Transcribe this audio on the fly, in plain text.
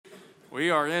We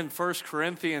are in 1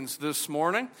 Corinthians this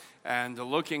morning and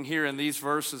looking here in these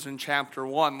verses in chapter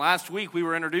 1. Last week we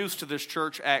were introduced to this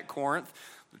church at Corinth.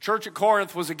 The church at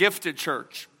Corinth was a gifted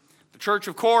church. The church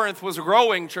of Corinth was a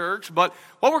growing church, but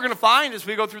what we're going to find as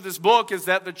we go through this book is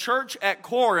that the church at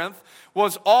Corinth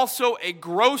was also a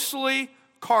grossly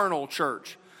carnal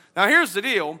church. Now here's the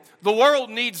deal. The world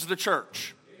needs the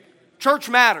church. Church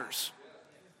matters.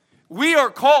 We are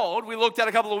called, we looked at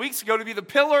a couple of weeks ago, to be the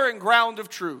pillar and ground of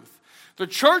truth. The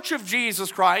church of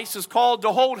Jesus Christ is called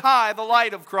to hold high the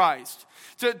light of Christ,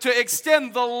 to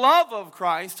extend the love of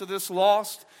Christ to this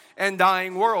lost and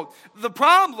dying world. The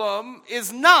problem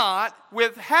is not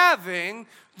with having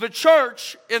the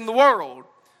church in the world.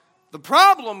 The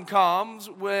problem comes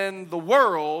when the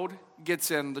world gets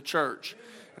in the church.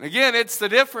 And again, it's the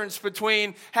difference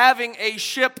between having a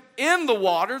ship in the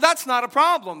water. That's not a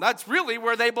problem. That's really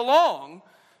where they belong.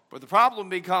 But the problem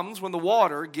becomes when the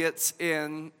water gets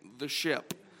in the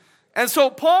ship. And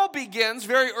so Paul begins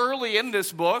very early in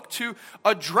this book to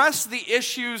address the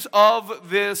issues of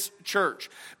this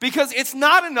church. Because it's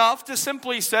not enough to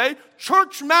simply say,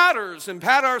 church matters, and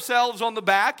pat ourselves on the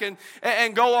back and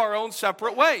go our own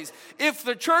separate ways. If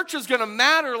the church is going to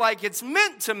matter like it's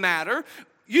meant to matter,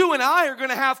 you and I are going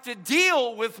to have to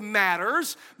deal with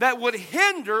matters that would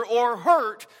hinder or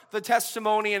hurt the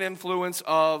testimony and influence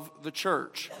of the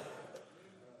church.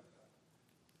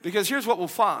 Because here's what we'll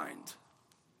find.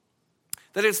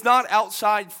 That it's not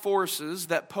outside forces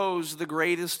that pose the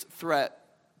greatest threat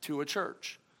to a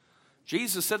church.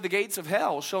 Jesus said the gates of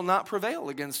hell shall not prevail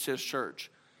against his church.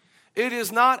 It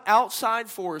is not outside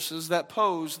forces that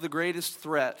pose the greatest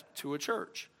threat to a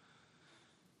church.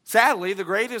 Sadly, the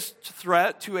greatest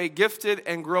threat to a gifted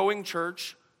and growing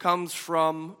church comes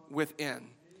from within.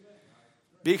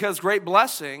 Because great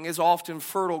blessing is often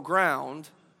fertile ground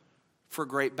for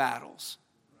great battles.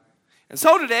 And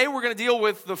so today we're going to deal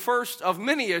with the first of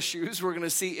many issues we're going to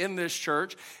see in this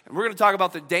church. And we're going to talk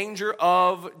about the danger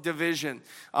of division.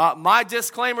 My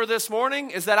disclaimer this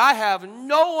morning is that I have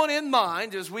no one in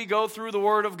mind as we go through the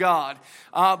Word of God.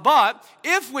 But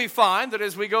if we find that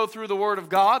as we go through the Word of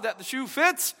God that the shoe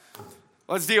fits,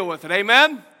 let's deal with it.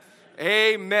 Amen?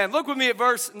 Amen. Look with me at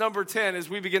verse number 10 as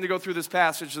we begin to go through this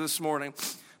passage this morning.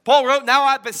 Paul wrote, "Now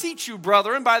I beseech you,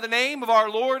 brethren, by the name of our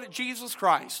Lord Jesus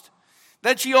Christ,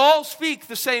 that ye all speak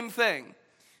the same thing,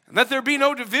 and that there be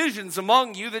no divisions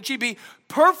among you, that ye be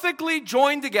perfectly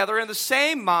joined together in the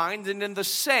same mind and in the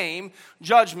same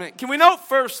judgment." Can we note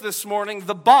first this morning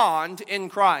the bond in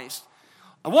Christ?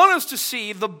 I want us to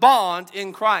see the bond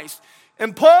in Christ.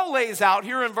 And Paul lays out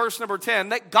here in verse number 10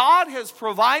 that God has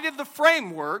provided the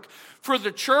framework for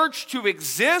the church to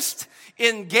exist,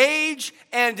 engage,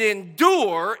 and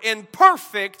endure in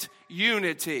perfect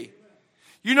unity.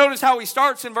 You notice how he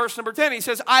starts in verse number 10. He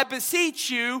says, "I beseech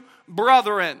you,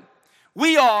 brethren."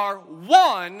 We are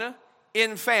one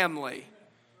in family.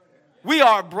 We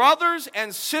are brothers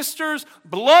and sisters,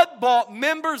 blood-bought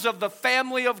members of the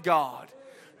family of God.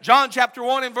 John chapter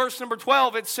 1 and verse number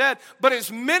 12, it said, "But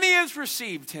as many as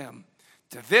received him,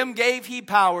 to them gave he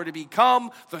power to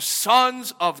become the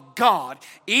sons of God,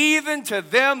 even to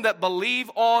them that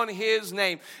believe on his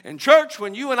name." And church,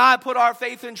 when you and I put our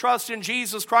faith and trust in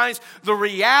Jesus Christ, the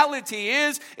reality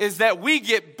is that we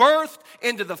get birthed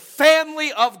into the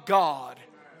family of God.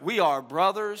 We are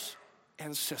brothers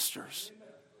and sisters.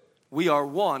 We are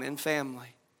one in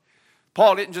family.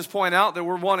 Paul didn't just point out that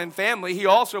we're one in family. He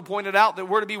also pointed out that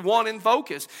we're to be one in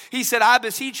focus. He said, "I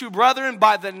beseech you, brethren,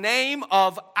 by the name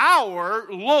of our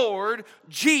Lord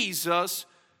Jesus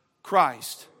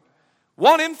Christ."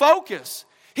 One in focus.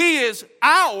 He is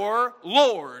our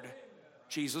Lord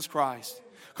Jesus Christ.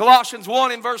 Colossians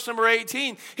 1 in verse number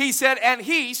 18, he said, "And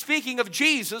he," speaking of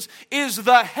Jesus, "is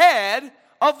the head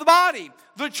of the body,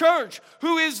 the church,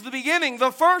 who is the beginning,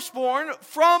 the firstborn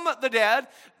from the dead,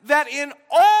 that in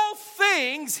all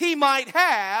things he might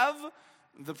have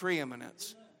the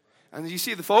preeminence." And you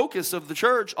see, the focus of the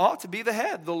church ought to be the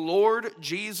head, the Lord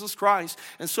Jesus Christ.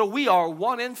 And so we are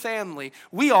one in family.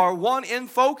 We are one in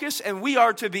focus, and we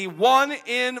are to be one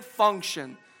in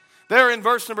function. There in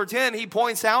verse number 10, he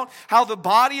points out how the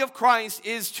body of Christ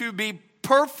is to be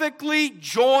perfectly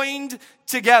joined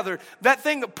together. That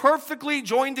thing, perfectly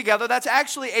joined together, that's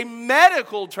actually a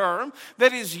medical term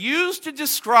that is used to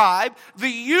describe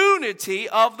the unity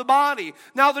of the body.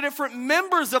 Now, the different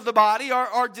members of the body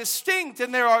are distinct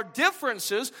and there are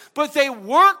differences, but they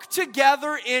work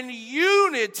together in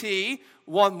unity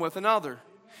one with another.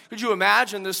 Could you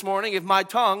imagine this morning if my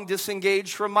tongue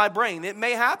disengaged from my brain? It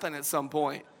may happen at some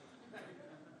point.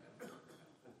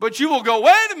 But you will go,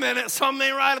 wait a minute, something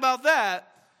ain't right about that.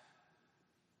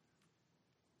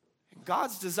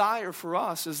 God's desire for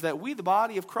us is that we, the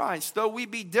body of Christ, though we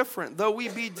be different, though we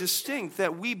be distinct,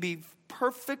 that we be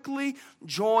perfectly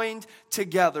joined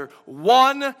together,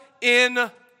 one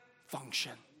in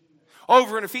function.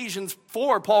 Over in Ephesians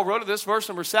 4, Paul wrote of this, verse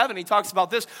number 7, he talks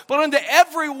about this. But unto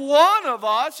every one of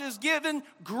us is given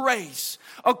grace,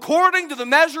 according to the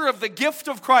measure of the gift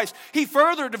of Christ. He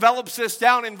further develops this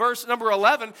down in verse number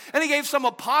 11. And he gave some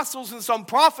apostles and some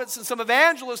prophets and some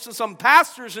evangelists and some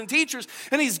pastors and teachers.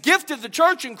 And he's gifted the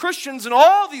church and Christians in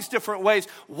all these different ways.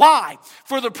 Why?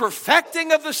 For the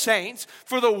perfecting of the saints,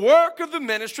 for the work of the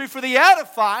ministry, for the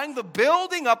edifying, the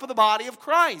building up of the body of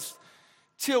Christ.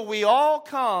 Till we all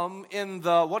come in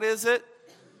the, what is it?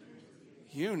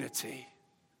 Unity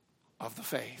of the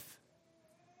faith.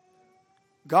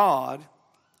 God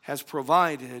has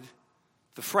provided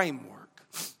the framework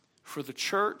for the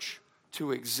church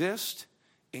to exist,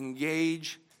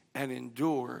 engage, and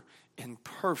endure in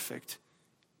perfect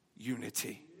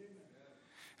unity.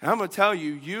 And I'm going to tell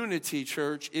you, unity,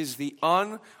 church, is the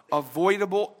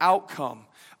unavoidable outcome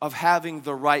of having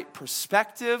the right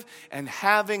perspective and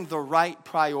having the right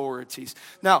priorities.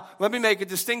 Now, let me make a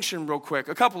distinction real quick.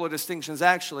 A couple of distinctions,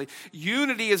 actually.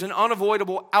 Unity is an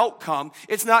unavoidable outcome.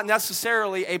 It's not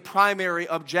necessarily a primary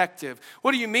objective.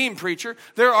 What do you mean, preacher?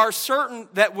 There are certain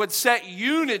that would set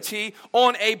unity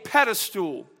on a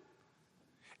pedestal.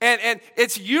 And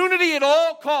it's unity at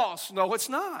all costs. No, it's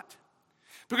not.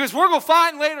 Because we're going to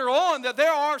find later on that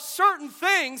there are certain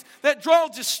things that draw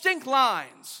distinct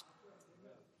lines.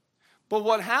 But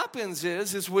what happens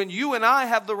is when you and I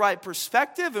have the right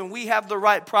perspective and we have the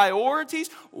right priorities,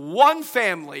 one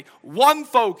family, one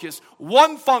focus,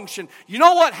 one function, you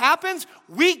know what happens?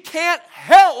 We can't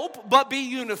help but be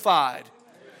unified.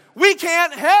 We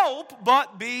can't help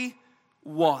but be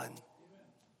one.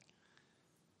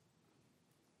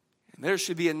 And there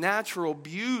should be a natural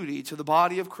beauty to the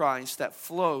body of Christ that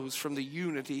flows from the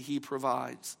unity he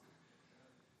provides.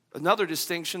 Another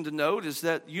distinction to note is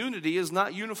that unity is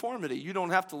not uniformity. You don't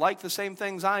have to like the same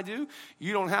things I do.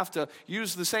 You don't have to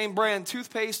use the same brand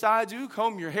toothpaste I do,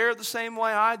 comb your hair the same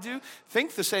way I do,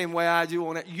 think the same way I do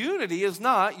on it. Unity is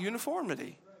not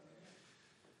uniformity.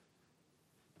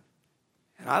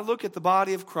 And I look at the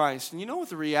body of Christ, and you know what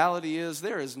the reality is?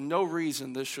 There is no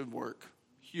reason this should work,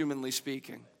 humanly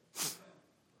speaking.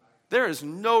 There is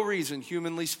no reason,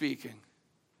 humanly speaking,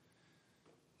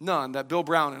 none, that Bill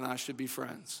Brown and I should be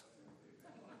friends.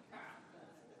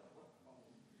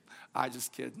 I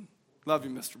just kidding. Love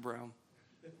you, Mr. Brown.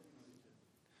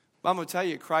 But I'm going to tell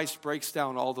you, Christ breaks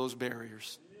down all those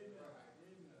barriers.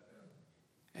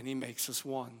 And he makes us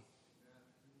one.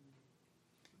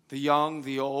 The young,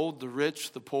 the old, the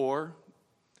rich, the poor,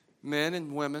 men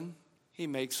and women, he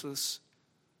makes us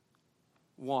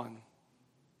one.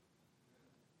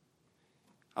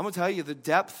 I'm going to tell you, the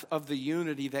depth of the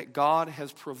unity that God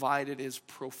has provided is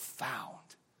profound.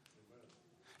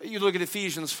 You look at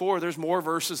Ephesians 4, there's more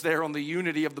verses there on the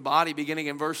unity of the body, beginning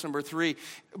in verse number 3.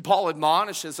 Paul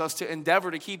admonishes us to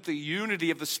endeavor to keep the unity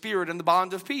of the Spirit and the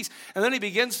bond of peace. And then he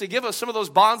begins to give us some of those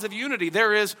bonds of unity.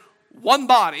 There is one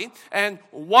body and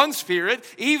one Spirit,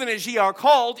 even as ye are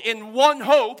called in one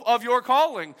hope of your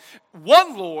calling.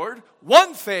 One Lord,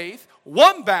 one faith,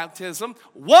 one baptism,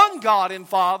 one God and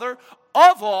Father,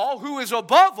 of all, who is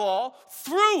above all,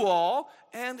 through all,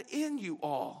 and in you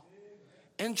all.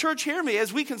 And church, hear me,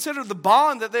 as we consider the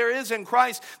bond that there is in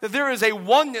Christ, that there is a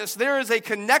oneness, there is a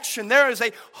connection, there is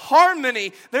a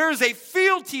harmony, there is a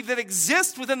fealty that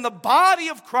exists within the body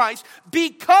of Christ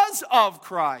because of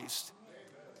Christ.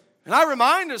 And I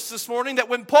remind us this morning that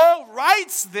when Paul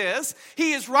writes this,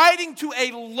 he is writing to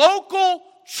a local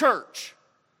church.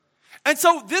 And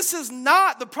so this is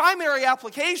not, the primary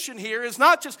application here is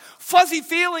not just fuzzy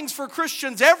feelings for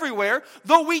Christians everywhere,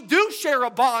 though we do share a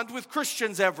bond with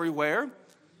Christians everywhere.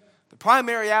 The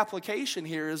primary application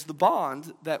here is the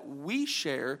bond that we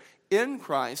share in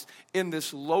Christ in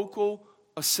this local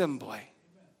assembly.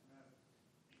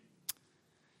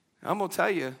 I'm going to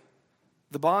tell you,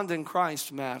 the bond in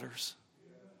Christ matters.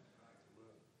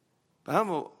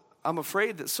 But I'm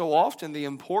afraid that so often the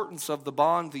importance of the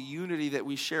bond, the unity that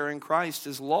we share in Christ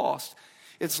is lost.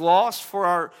 It's lost for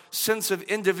our sense of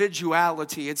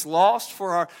individuality. It's lost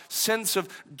for our sense of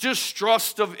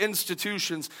distrust of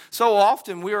institutions. So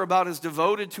often we are about as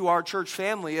devoted to our church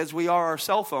family as we are our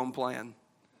cell phone plan.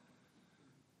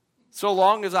 So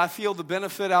long as I feel the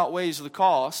benefit outweighs the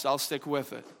cost, I'll stick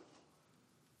with it.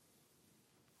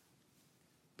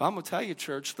 But I'm going to tell you,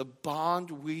 church, the bond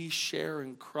we share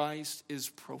in Christ is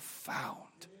profound.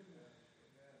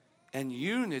 And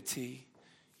unity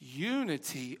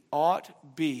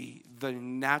ought be the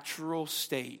natural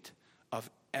state of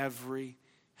every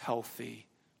healthy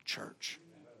church.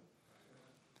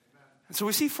 And so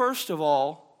we see, first of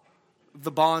all,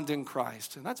 the bond in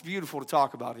Christ. And that's beautiful to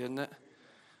talk about, isn't it?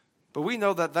 But we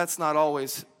know that that's not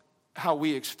always how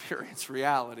we experience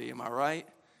reality, am I right?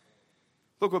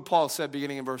 Look what Paul said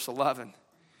beginning in verse 11.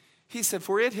 He said,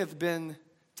 "For it hath been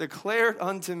declared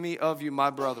unto me of you, my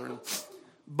brethren,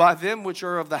 by them which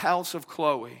are of the house of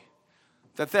Chloe,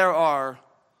 that there are,"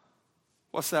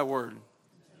 what's that word?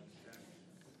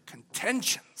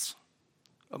 "Contentions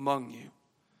among you.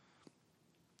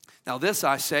 Now this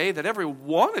I say, that every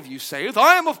one of you saith,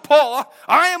 I am of Paul,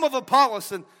 I am of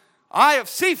Apollos, and I of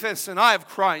Cephas, and I of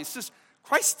Christ." Is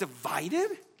Christ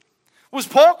divided? Was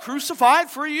Paul crucified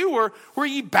for you, or were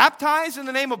ye baptized in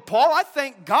the name of Paul? I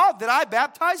thank God that I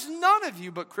baptized none of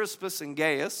you but Crispus and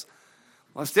Gaius,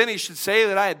 lest any should say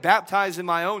that I had baptized in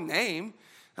my own name.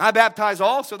 And I baptized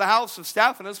also the house of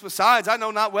Stephanas. Besides, I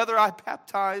know not whether I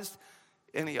baptized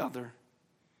any other.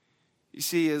 You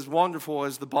see, as wonderful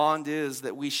as the bond is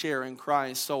that we share in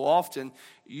Christ, so often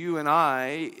you and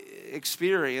I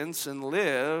experience and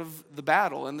live the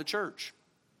battle in the church.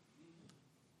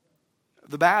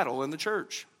 The battle in the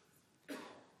church.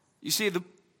 You see,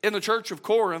 in the church of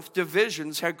Corinth,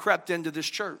 divisions had crept into this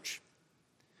church.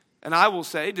 And I will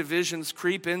say divisions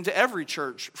creep into every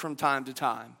church from time to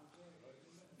time.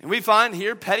 And we find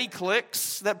here petty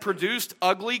cliques that produced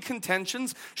ugly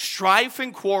contentions, strife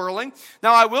and quarreling.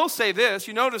 Now I will say this,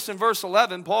 you notice in verse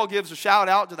 11, Paul gives a shout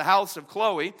out to the house of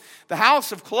Chloe. The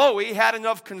house of Chloe had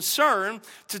enough concern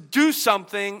to do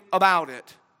something about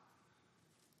it.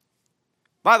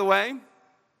 By the way,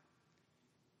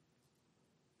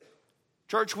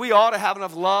 church, we ought to have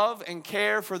enough love and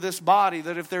care for this body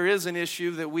that if there is an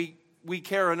issue that we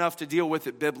care enough to deal with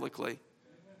it biblically.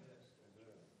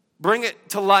 Bring it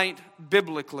to light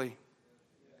biblically.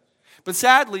 But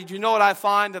sadly, do you know what I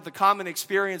find that the common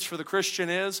experience for the Christian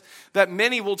is? That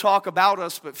many will talk about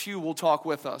us, but few will talk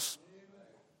with us.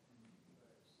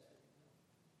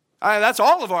 That's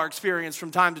all of our experience from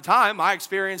time to time. My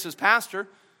experience as pastor.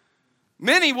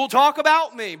 Many will talk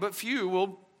about me, but few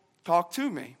will talk to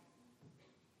me.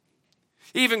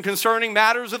 Even concerning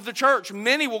matters of the church,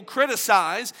 many will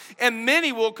criticize and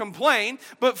many will complain,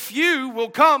 but few will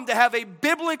come to have a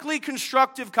biblically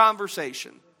constructive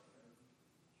conversation.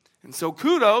 And so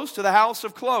kudos to the house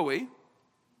of Chloe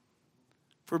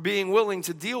for being willing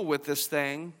to deal with this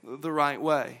thing the right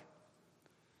way.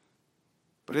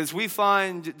 But as we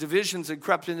find divisions that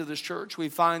crept into this church, we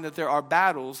find that there are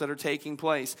battles that are taking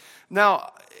place.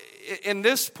 Now, in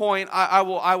this point, I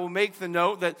will make the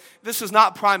note that this is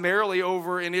not primarily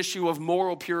over an issue of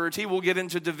moral purity. We'll get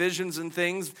into divisions and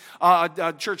things,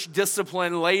 church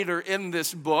discipline later in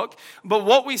this book. But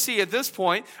what we see at this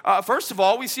point, first of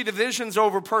all, we see divisions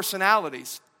over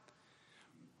personalities.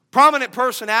 Prominent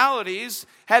personalities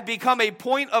had become a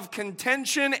point of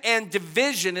contention and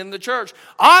division in the church.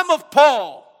 I'm of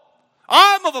Paul.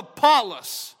 I'm of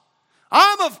Apollos.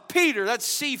 I'm of Peter. That's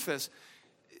Cephas.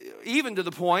 Even to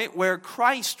the point where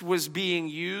Christ was being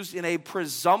used in a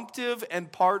presumptive and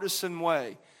partisan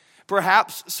way.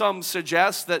 Perhaps some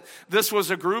suggest that this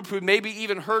was a group who maybe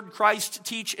even heard Christ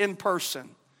teach in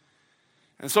person.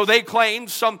 And so they claimed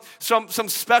some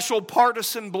special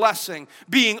partisan blessing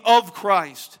being of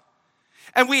Christ.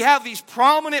 And we have these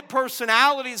prominent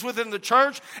personalities within the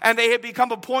church, and they have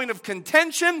become a point of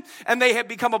contention, and they have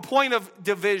become a point of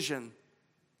division.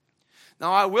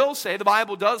 Now, I will say the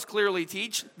Bible does clearly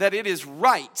teach that it is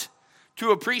right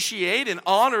to appreciate and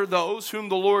honor those whom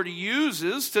the Lord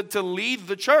uses to lead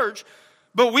the church.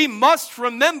 But we must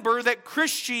remember that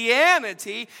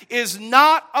Christianity is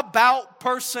not about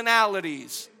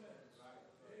personalities.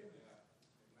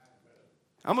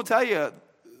 I'm going to tell you,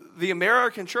 the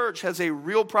American church has a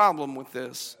real problem with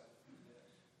this.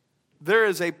 There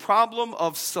is a problem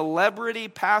of celebrity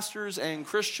pastors and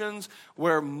Christians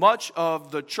where much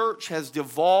of the church has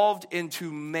devolved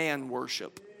into man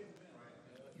worship.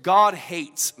 God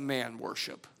hates man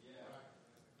worship.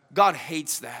 God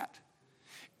hates that.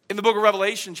 In the book of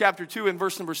Revelation, chapter 2 and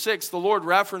verse number 6, the Lord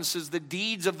references the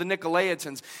deeds of the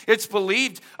Nicolaitans. It's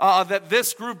believed that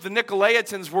this group, the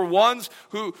Nicolaitans, were ones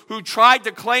who tried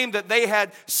to claim that they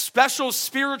had special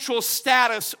spiritual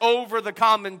status over the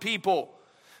common people.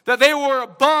 That they were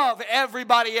above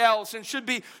everybody else and should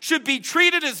be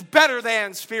treated as better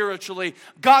than spiritually.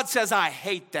 God says, I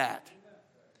hate that.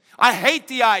 I hate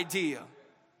the idea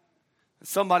that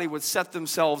somebody would set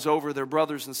themselves over their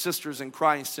brothers and sisters in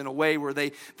Christ in a way where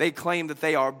they claim that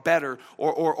they are better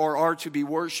or are to be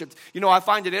worshiped. You know, I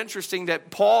find it interesting that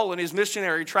Paul in his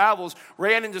missionary travels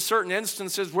ran into certain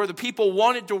instances where the people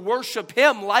wanted to worship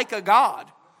him like a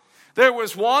god. There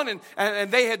was one,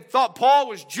 and they had thought Paul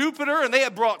was Jupiter, and they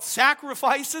had brought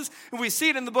sacrifices. And we see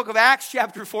it in the book of Acts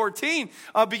chapter 14,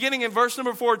 beginning in verse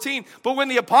number 14. But when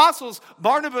the apostles,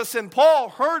 Barnabas and Paul,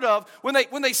 heard of,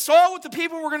 when they saw what the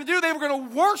people were going to do, they were going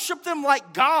to worship them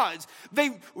like gods. They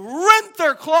rent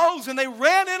their clothes, and they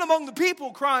ran in among the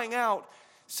people crying out,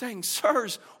 saying,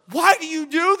 "Sirs, why do you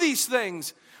do these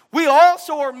things? We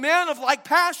also are men of like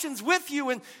passions with you,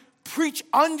 and preach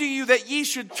unto you that ye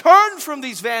should turn from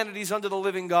these vanities unto the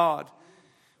living God,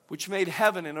 which made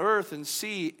heaven and earth and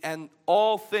sea and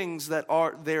all things that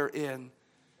are therein."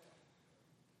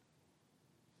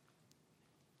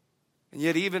 And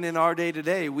yet even in our day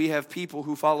today, we have people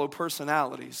who follow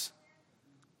personalities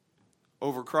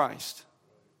over Christ.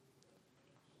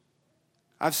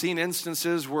 I've seen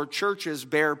instances where churches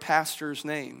bear pastors'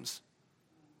 names.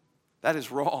 That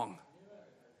is wrong.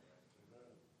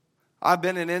 I've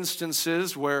been in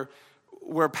instances where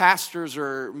pastors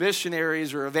or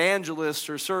missionaries or evangelists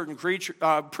or certain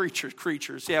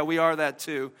preachers, yeah, we are that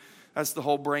too. That's the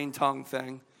whole brain-tongue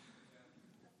thing,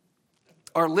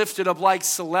 are lifted up like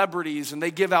celebrities and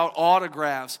they give out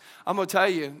autographs. I'm going to tell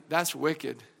you, that's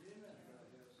wicked.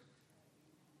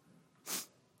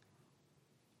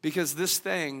 Because this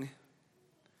thing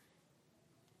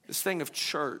of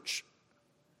church,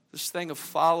 this thing of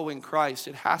following Christ,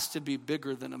 it has to be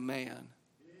bigger than a man.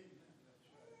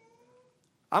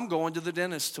 I'm going to the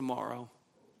dentist tomorrow.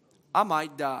 I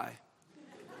might die.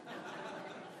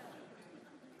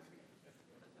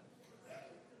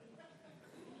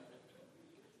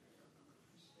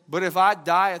 But if I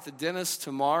die at the dentist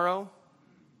tomorrow,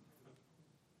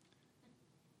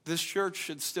 this church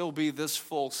should still be this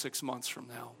full 6 months from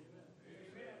now.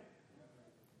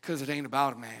 Because it ain't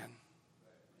about a man.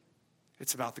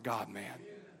 It's about the God-man.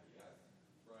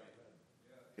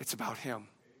 It's about Him.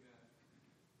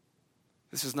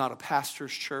 This is not a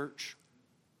pastor's church.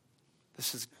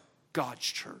 This is God's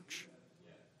church.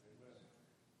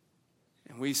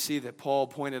 And we see that Paul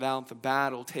pointed out the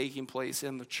battle taking place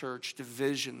in the church,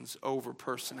 divisions over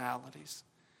personalities.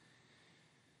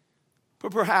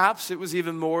 But perhaps it was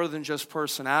even more than just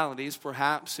personalities.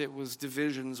 Perhaps it was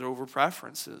divisions over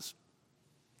preferences.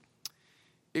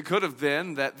 It could have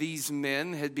been that these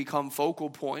men had become focal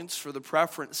points for the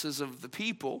preferences of the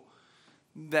people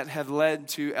that had led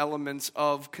to elements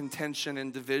of contention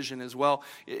and division as well.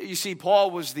 You see,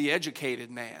 Paul was the educated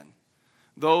man.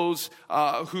 Those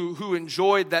who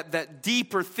enjoyed that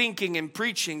deeper thinking and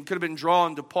preaching could have been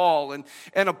drawn to Paul.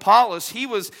 And Apollos, he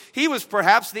was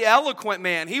perhaps the eloquent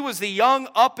man. He was the young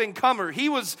up-and-comer. He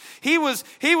was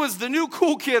the new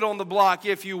cool kid on the block,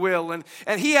 if you will. And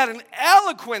he had an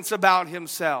eloquence about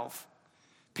himself.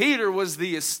 Peter was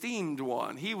the esteemed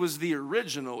one. He was the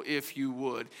original, if you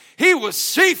would. He was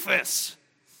Cephas.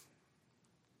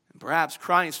 Perhaps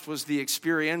Christ was the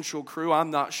experiential crew. I'm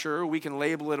not sure. We can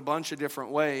label it a bunch of different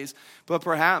ways. But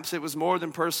perhaps it was more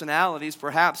than personalities.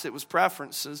 Perhaps it was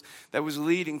preferences that was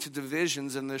leading to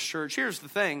divisions in this church. Here's the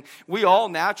thing. We all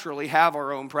naturally have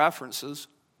our own preferences.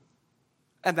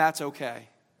 And that's okay.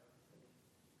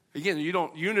 Again,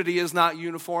 unity is not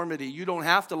uniformity. You don't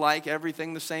have to like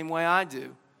everything the same way I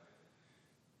do.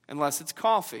 Unless it's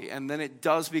coffee. And then it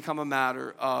does become a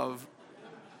matter of...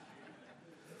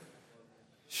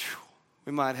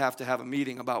 We might have to have a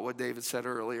meeting about what David said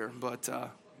earlier, but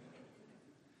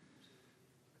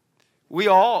we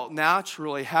all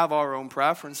naturally have our own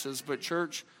preferences. But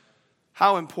church,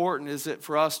 how important is it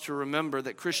for us to remember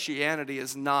that Christianity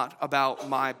is not about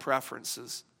my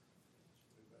preferences?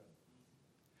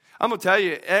 I'm going to tell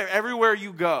you, everywhere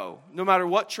you go, no matter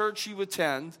what church you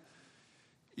attend,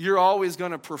 you're always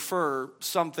going to prefer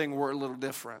something we're a little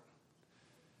different.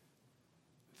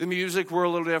 The music were a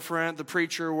little different. The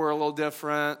preacher were a little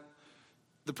different.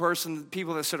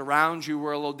 People that sit around you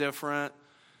were a little different.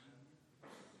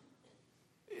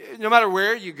 No matter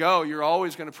where you go, you're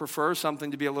always going to prefer something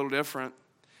to be a little different.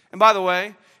 And by the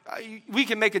way, we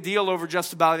can make a deal over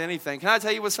just about anything. Can I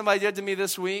tell you what somebody did to me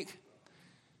this week?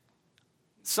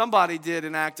 Somebody did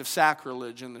an act of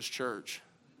sacrilege in this church.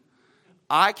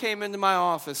 I came into my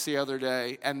office the other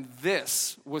day, and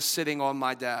this was sitting on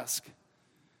my desk.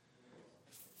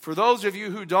 For those of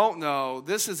you who don't know,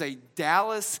 this is a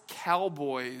Dallas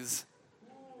Cowboys.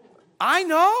 I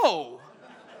know.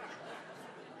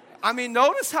 I mean,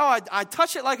 notice how I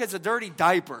touch it like it's a dirty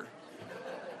diaper.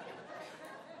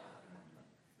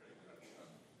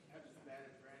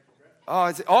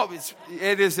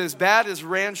 It is as bad as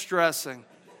ranch dressing.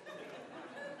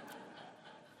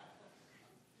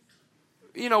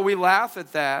 You know, we laugh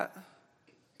at that.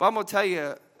 But I'm going to tell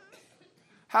you,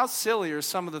 how silly are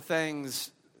some of the things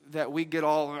that we get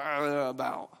all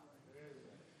about.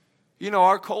 You know,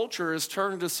 our culture has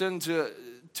turned us into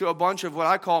a bunch of what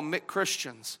I call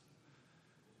McChristians.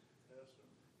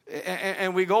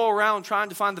 And we go around trying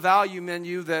to find the value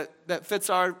menu that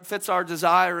fits our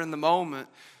desire in the moment.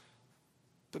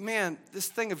 But man, this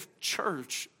thing of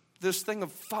church, this thing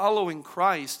of following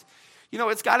Christ, you know,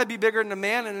 it's got to be bigger than a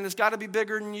man, and it's got to be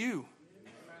bigger than you.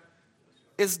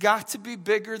 It's got to be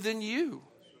bigger than you.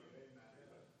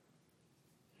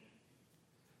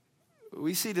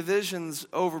 We see divisions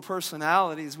over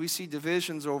personalities. We see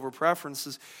divisions over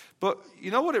preferences. But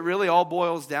you know what it really all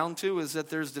boils down to is that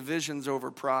there's divisions over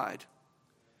pride.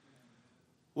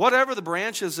 Whatever the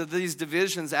branches of these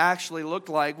divisions actually look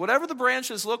like, whatever the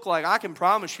branches look like, I can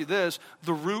promise you this,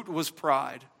 the root was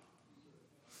pride.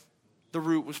 The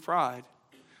root was pride.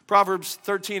 Proverbs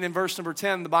 13 and verse number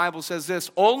 10, the Bible says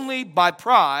this, only by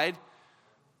pride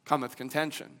cometh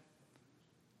contention,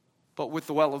 but with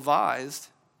the well-advised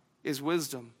is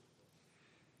wisdom.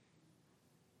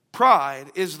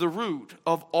 Pride is the root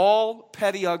of all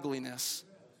petty ugliness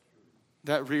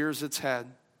that rears its head.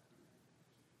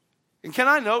 And can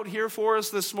I note here for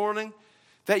us this morning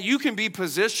that you can be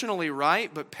positionally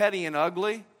right, but petty and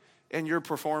ugly in your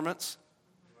performance?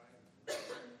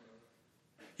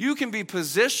 You can be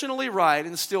positionally right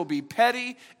and still be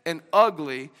petty and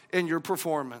ugly in your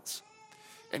performance.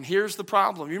 And here's the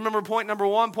problem. You remember point number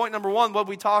one? Point number one, what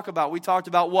we talk about? We talked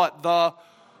about what? The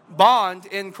bond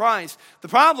in Christ. The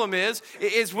problem is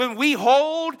when we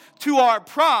hold to our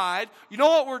pride, you know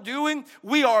what we're doing?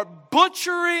 We are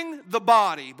butchering the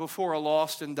body before a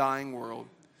lost and dying world.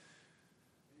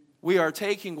 We are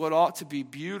taking what ought to be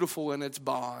beautiful in its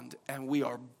bond, and we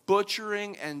are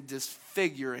butchering and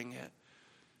disfiguring it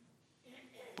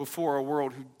before a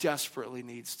world who desperately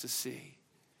needs to see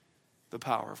the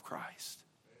power of Christ.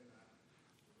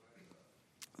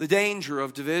 The danger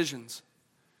of divisions.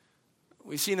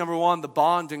 We see, number one, the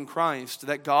bond in Christ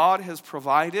that God has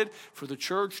provided for the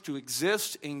church to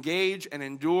exist, engage, and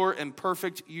endure in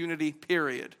perfect unity,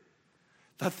 period.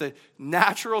 That the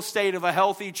natural state of a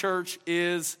healthy church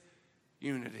is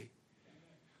unity.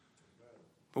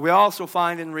 But we also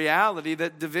find in reality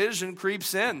that division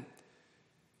creeps in.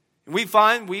 And we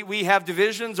find we have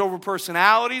divisions over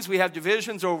personalities, we have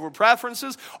divisions over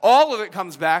preferences. All of it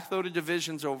comes back, though, to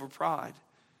divisions over pride.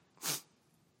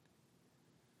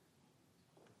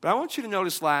 But I want you to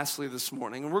notice lastly this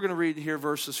morning, and we're going to read here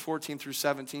verses 14 through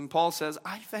 17. Paul says,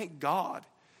 I thank God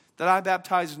that I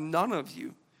baptized none of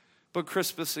you but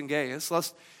Crispus and Gaius,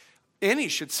 lest any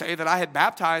should say that I had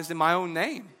baptized in my own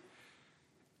name.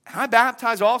 And I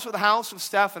baptized also the house of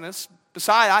Stephanas.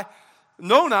 Beside, I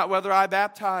know not whether I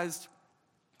baptized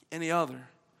any other.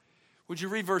 Would you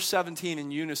read verse 17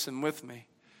 in unison with me?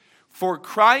 For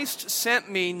Christ sent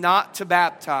me not to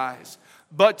baptize,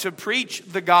 but to preach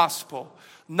the gospel,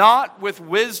 not with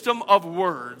wisdom of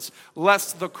words,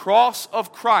 lest the cross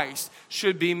of Christ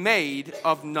should be made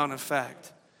of none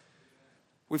effect.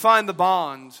 We find the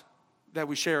bond that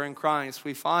we share in Christ.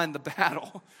 We find the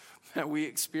battle that we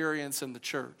experience in the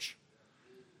church.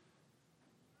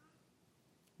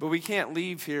 But we can't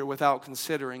leave here without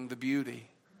considering the beauty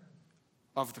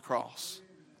of the cross.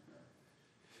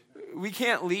 We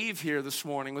can't leave here this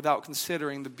morning without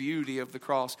considering the beauty of the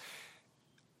cross.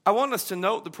 I want us to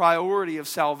note the priority of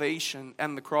salvation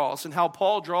and the cross and how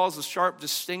Paul draws a sharp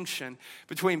distinction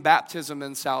between baptism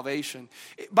and salvation.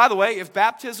 By the way, if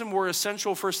baptism were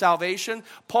essential for salvation,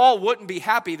 Paul wouldn't be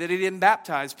happy that he didn't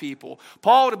baptize people.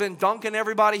 Paul would have been dunking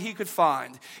everybody he could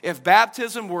find. If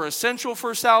baptism were essential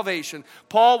for salvation,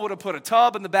 Paul would have put a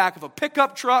tub in the back of a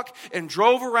pickup truck and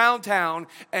drove around town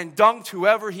and dunked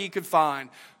whoever he could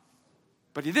find.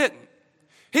 But he didn't.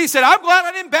 He said, I'm glad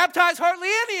I didn't baptize hardly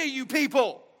any of you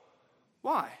people.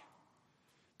 Why?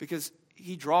 Because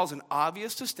he draws an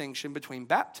obvious distinction between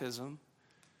baptism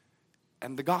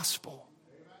and the gospel.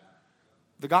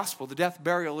 The gospel, the death,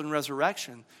 burial, and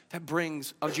resurrection that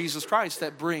brings, of Jesus Christ,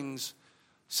 that brings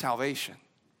salvation.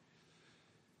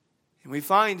 And we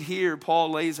find here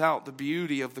Paul lays out the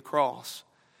beauty of the cross.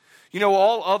 You know,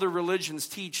 all other religions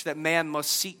teach that man must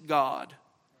seek God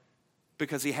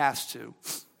because he has to.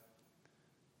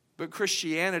 But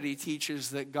Christianity teaches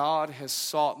that God has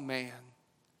sought man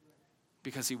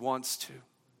because he wants to.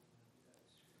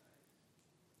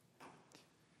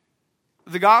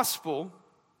 The gospel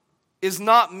is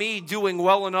not me doing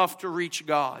well enough to reach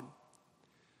God.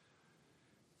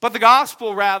 But the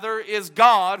gospel, rather, is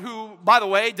God who, by the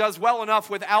way, does well enough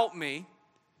without me.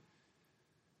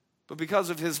 But because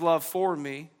of his love for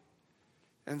me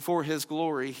and for his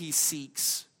glory, he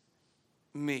seeks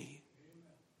me.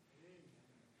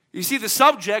 You see, the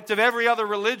subject of every other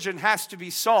religion has to be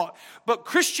sought. But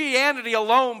Christianity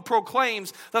alone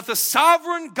proclaims that the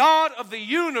sovereign God of the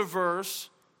universe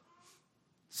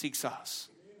seeks us.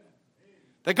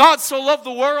 That God so loved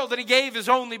the world that He gave His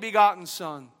only begotten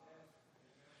Son.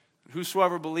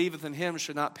 Whosoever believeth in Him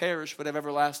should not perish, but have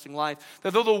everlasting life.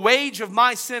 That though the wage of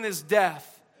my sin is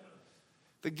death,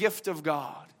 the gift of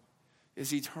God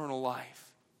is eternal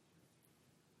life.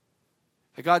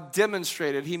 That God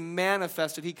demonstrated, He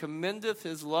manifested, He commendeth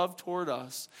His love toward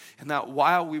us, and that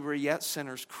while we were yet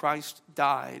sinners, Christ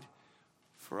died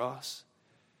for us.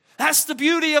 That's the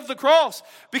beauty of the cross.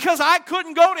 Because I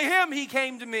couldn't go to Him, He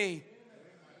came to me.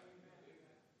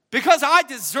 Because I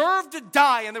deserved to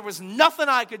die, and there was nothing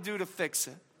I could do to fix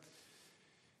it.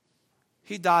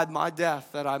 He died my death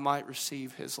that I might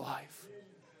receive His life.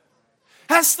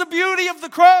 That's the beauty of the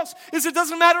cross, is it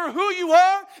doesn't matter who you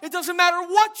are, it doesn't matter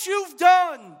what you've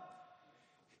done.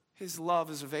 His love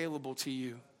is available to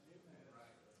you.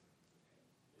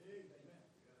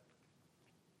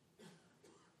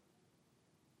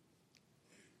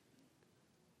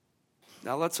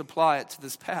 Now let's apply it to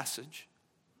this passage.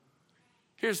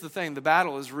 Here's the thing, the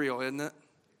battle is real, isn't it?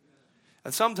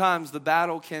 And sometimes the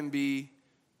battle can be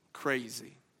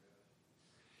crazy.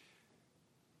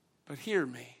 But hear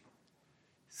me.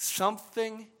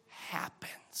 Something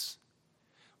happens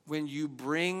when you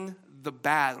bring the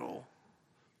battle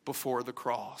before the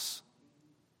cross.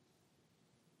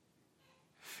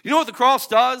 You know what the cross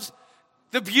does?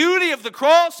 The beauty of the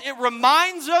cross, it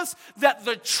reminds us that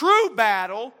the true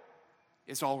battle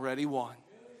is already won.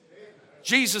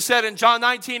 Jesus said in John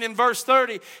 19 and verse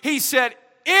 30, He said,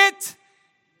 "It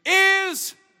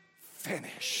is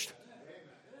finished."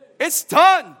 It's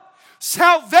done.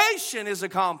 Salvation is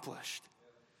accomplished.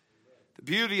 The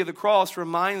beauty of the cross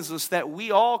reminds us that we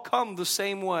all come the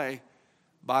same way,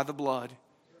 by the blood.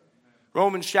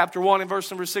 Romans chapter 1 and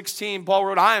verse number 16, Paul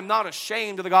wrote, "I am not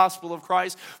ashamed of the gospel of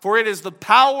Christ, for it is the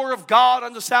power of God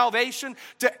unto salvation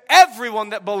to everyone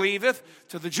that believeth,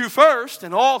 to the Jew first,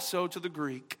 and also to the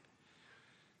Greek."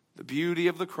 The beauty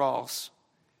of the cross.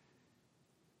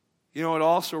 You know, it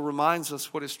also reminds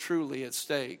us what is truly at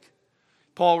stake.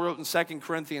 Paul wrote in 2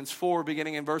 Corinthians 4,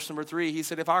 beginning in verse number 3, he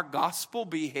said, "If our gospel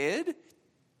be hid,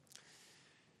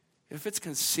 if it's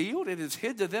concealed, it is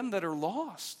hid to them that are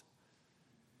lost,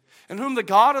 in whom the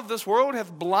God of this world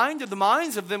hath blinded the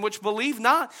minds of them which believe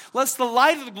not, lest the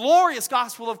light of the glorious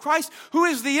gospel of Christ, who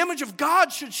is the image of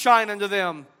God, should shine unto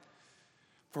them.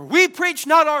 For we preach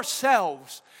not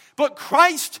ourselves, but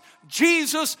Christ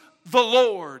Jesus the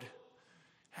Lord,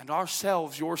 and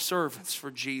ourselves your servants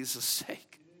for Jesus'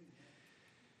 sake."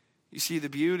 You see, the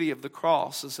beauty of the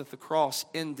cross is that the cross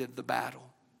ended the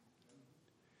battle.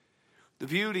 The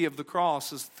beauty of the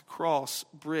cross is that the cross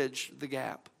bridged the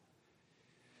gap.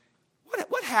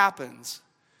 What happens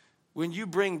when you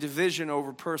bring division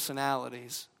over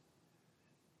personalities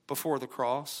before the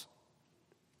cross?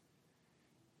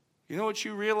 You know what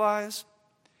you realize?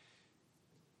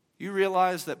 You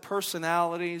realize that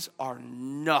personalities are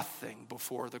nothing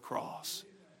before the cross.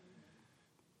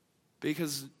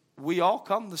 Because we all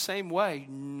come the same way.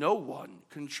 No one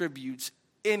contributes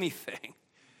anything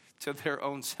to their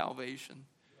own salvation.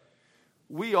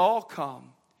 We all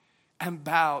come and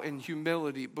bow in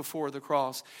humility before the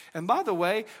cross. And by the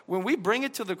way, when we bring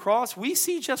it to the cross, we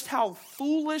see just how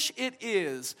foolish it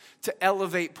is to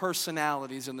elevate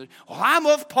personalities. Well, I'm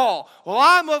of Paul. Well,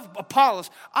 I'm of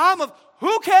Apollos.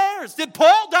 Who cares? Did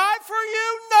Paul die for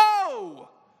you? No.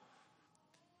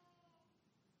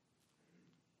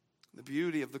 The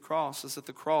beauty of the cross is that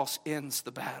the cross ends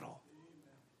the battle.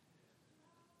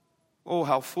 Oh,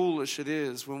 how foolish it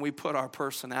is when we put our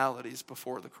personalities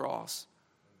before the cross.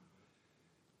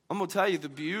 I'm going to tell you, the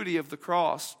beauty of the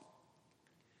cross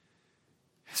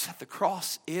is that the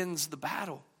cross ends the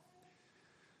battle.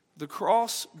 The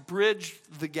cross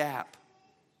bridged the gap.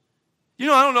 You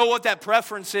know, I don't know what that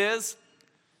preference is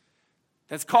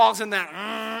that's causing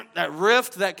that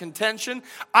rift, that contention.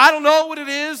 I don't know what it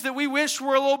is that we wish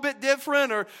were a little bit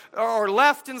different, or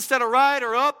left instead of right,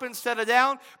 or up instead of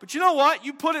down. But you know what?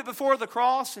 You put it before the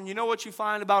cross, and you know what you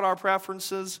find about our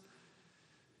preferences?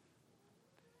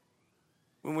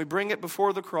 When we bring it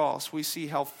before the cross, we see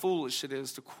how foolish it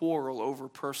is to quarrel over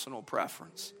personal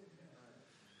preference.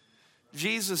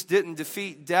 Jesus didn't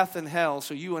defeat death and hell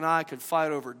so you and I could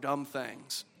fight over dumb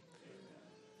things.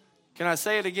 Can I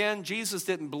say it again? Jesus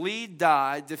didn't bleed,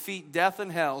 die, defeat death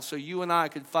and hell so you and I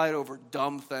could fight over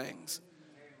dumb things.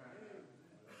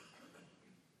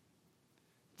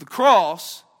 The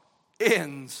cross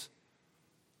ends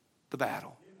the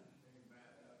battle.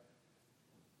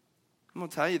 I'm going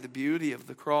to tell you, the beauty of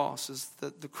the cross is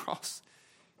that the cross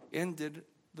ended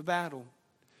the battle.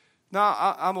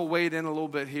 Now, I'm going to wade in a little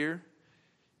bit here.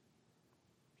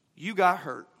 You got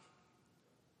hurt.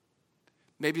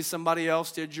 Maybe somebody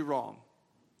else did you wrong.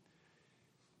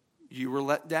 You were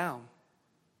let down.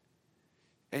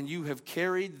 And you have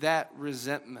carried that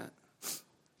resentment.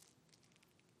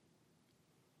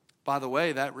 By the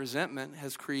way, that resentment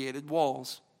has created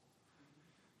walls.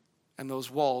 And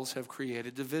those walls have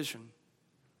created division.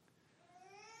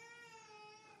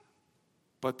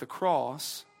 But the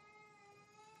cross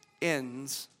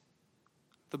ends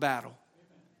the battle.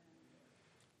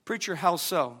 Preacher, how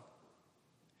so?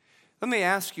 Let me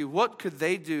ask you, what could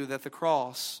they do that the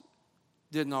cross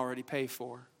didn't already pay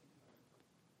for?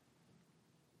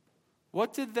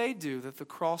 What did they do that the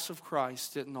cross of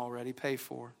Christ didn't already pay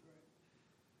for?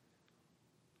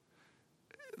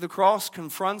 The cross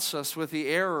confronts us with the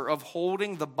error of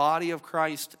holding the body of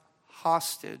Christ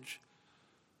hostage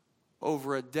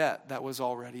over a debt that was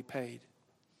already paid.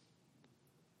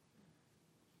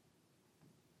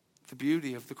 The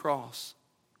beauty of the cross.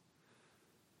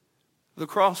 The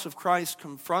cross of Christ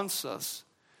confronts us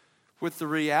with the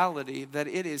reality that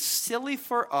it is silly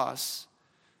for us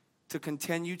to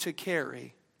continue to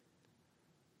carry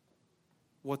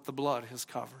what the blood has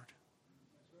covered.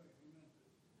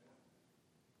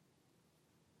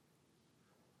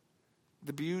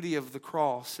 The beauty of the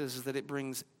cross is that it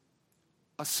brings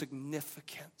a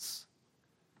significance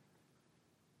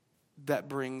that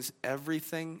brings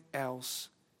everything else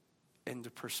into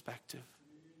perspective.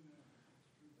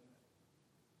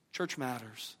 Church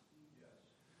matters.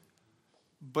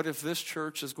 But if this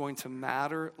church is going to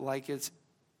matter like it's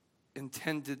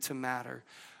intended to matter,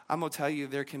 I'm going to tell you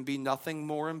there can be nothing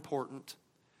more important.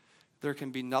 There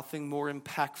can be nothing more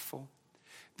impactful.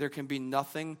 There can be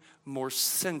nothing more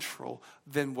central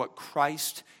than what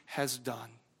Christ has done.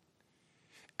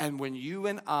 And when you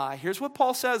and I, here's what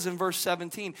Paul says in verse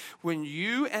 17, when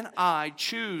you and I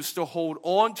choose to hold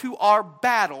on to our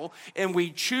battle and we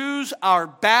choose our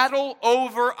battle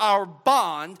over our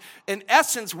bond, in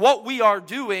essence, what we are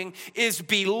doing is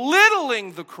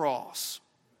belittling the cross.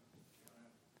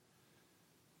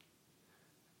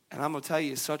 And I'm going to tell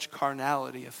you, such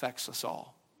carnality affects us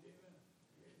all.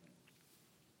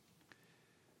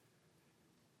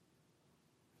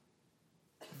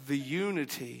 The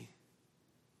unity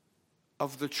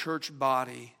of the church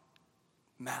body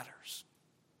matters.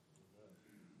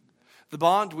 The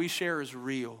bond we share is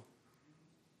real.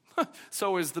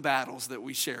 So is the battles that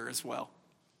we share as well.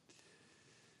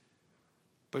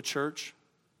 But church,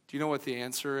 do you know what the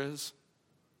answer is?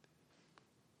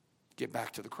 Get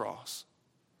back to the cross.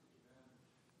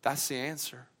 That's the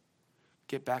answer.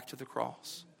 Get back to the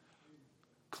cross.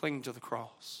 Cling to the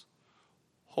cross.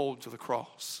 Hold to the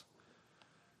cross.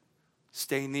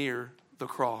 Stay near the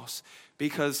cross.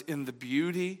 Because in the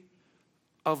beauty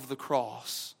of the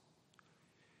cross,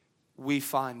 we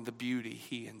find the beauty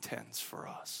He intends for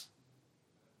us.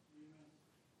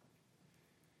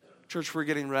 Church, we're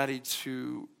getting ready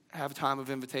to have a time of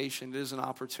invitation. It is an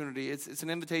opportunity. It's an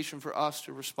invitation for us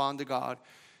to respond to God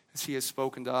as He has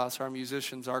spoken to us. Our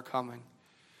musicians are coming.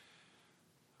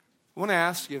 I want to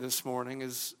ask you this morning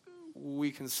as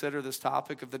we consider this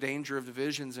topic of the danger of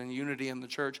divisions and unity in the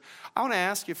church. I want to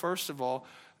ask you, first of all,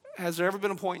 has there ever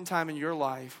been a point in time in your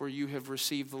life where you have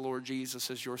received the Lord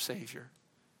Jesus as your Savior?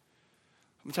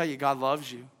 I'm going to tell you, God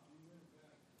loves you.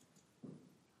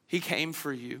 He came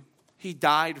for you. He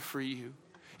died for you.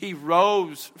 He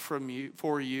rose for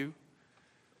you.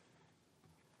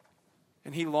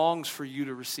 And He longs for you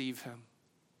to receive Him.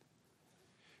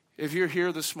 If you're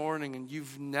here this morning and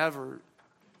you've never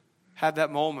had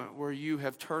that moment where you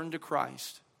have turned to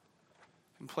Christ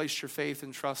and placed your faith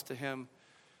and trust to Him,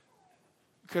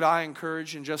 could I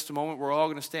encourage in just a moment, we're all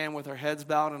going to stand with our heads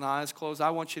bowed and eyes closed. I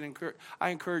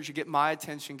encourage you to get my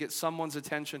attention, get someone's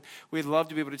attention. We'd love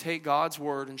to be able to take God's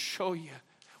word and show you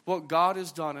what God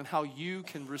has done and how you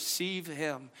can receive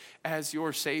Him as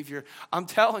your Savior. I'm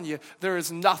telling you, there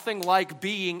is nothing like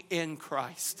being in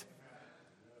Christ.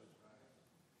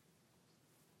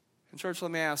 And church,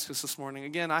 let me ask us this morning.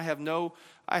 Again, I have no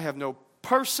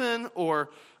person or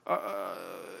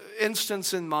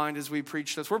instance in mind as we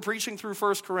preach this. We're preaching through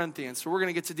 1 Corinthians, so we're going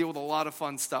to get to deal with a lot of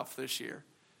fun stuff this year.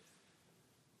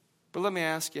 But let me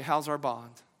ask you, how's our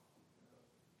bond?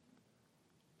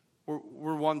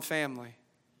 We're one family.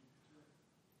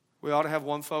 We ought to have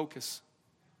one focus.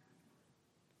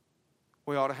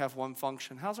 We ought to have one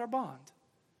function. How's our bond?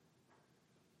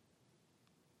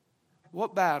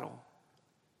 What battle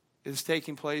is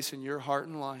taking place in your heart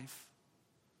and life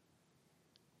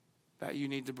that you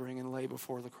need to bring and lay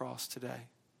before the cross today?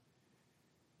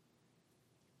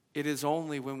 It is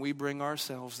only when we bring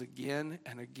ourselves again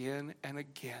and again and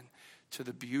again to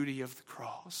the beauty of the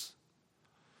cross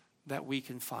that we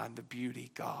can find the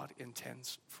beauty God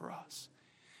intends for us.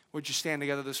 Would you stand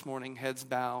together this morning, heads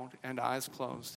bowed and eyes closed?